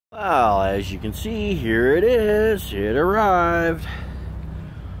Well, as you can see, here it is. It arrived.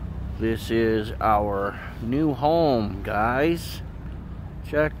 This is our new home, guys.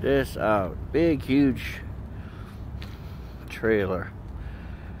 Check this out. Big, huge trailer.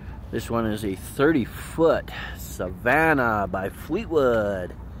 This one is a 30-foot Savannah by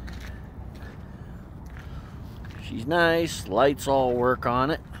Fleetwood. She's nice. Lights all work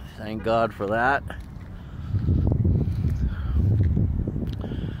on it. Thank God for that.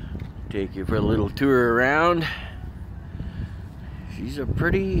 Take you for a little tour around. She's a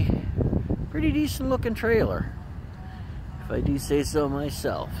pretty decent looking trailer, if I do say so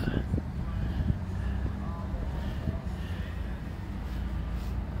myself.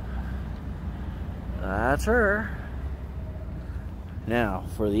 That's her. Now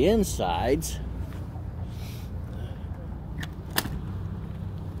for the insides.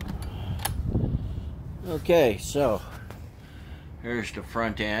 Okay, so here's the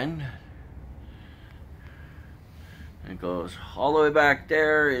front end. It goes all the way back.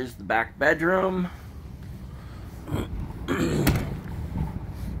 There is the back bedroom. And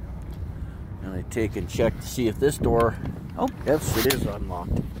I take and check to see if this door, oh yes, it is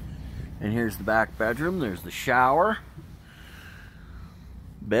unlocked. And here's the back bedroom. There's the shower,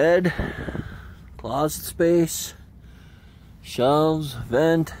 bed, closet space, shelves,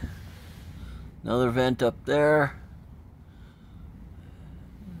 vent, another vent up there.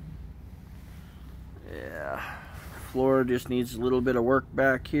 Yeah, floor just needs a little bit of work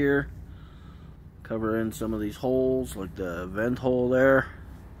back here. Cover in some of these holes, like the vent hole there.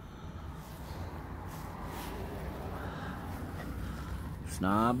 It's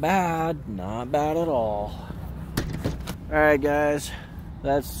not bad at all. Alright guys,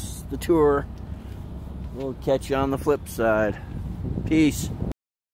 that's the tour. We'll catch you on the flip side. Peace.